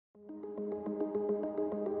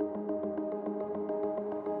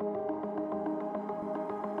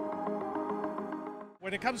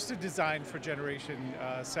When it comes to design for Generation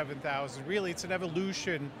 7000, really it's an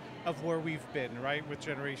evolution of where we've been, right, with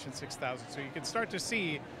Generation 6000. So you can start to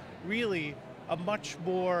see really a much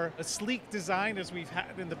more sleek design as we've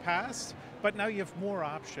had in the past, but now you have more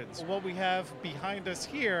options. What we have behind us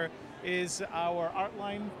here is our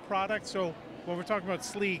Artline product. So when we're talking about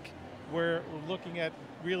sleek, we're looking at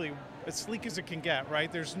really as sleek as it can get,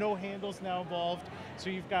 right? There's no handles now involved, so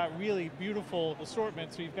you've got really beautiful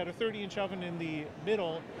assortment. So you've got a 30-inch oven in the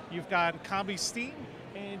middle, you've got combi steam,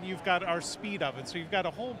 and you've got our speed oven. So you've got a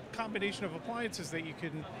whole combination of appliances that you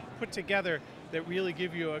can put together that really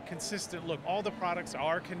give you a consistent look. All the products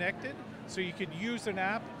are connected, so you could use an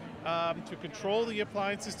app to control the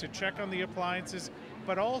appliances, to check on the appliances,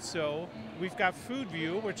 but also we've got Food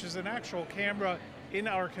View, which is an actual camera in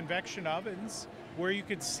our convection ovens where you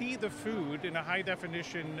can see the food in a high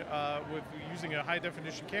definition, with using a high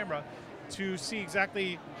definition camera to see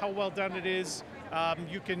exactly how well done it is.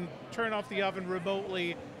 You can turn off the oven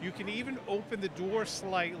remotely. You can even open the door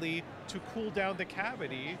slightly to cool down the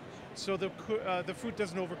cavity so the food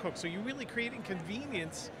doesn't overcook. So you're really creating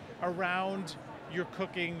convenience around your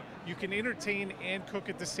cooking. You can entertain and cook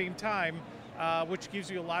at the same time, which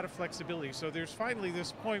gives you a lot of flexibility. So there's finally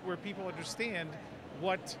this point where people understand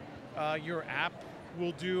what your app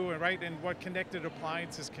will do, right, and what connected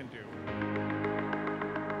appliances can do.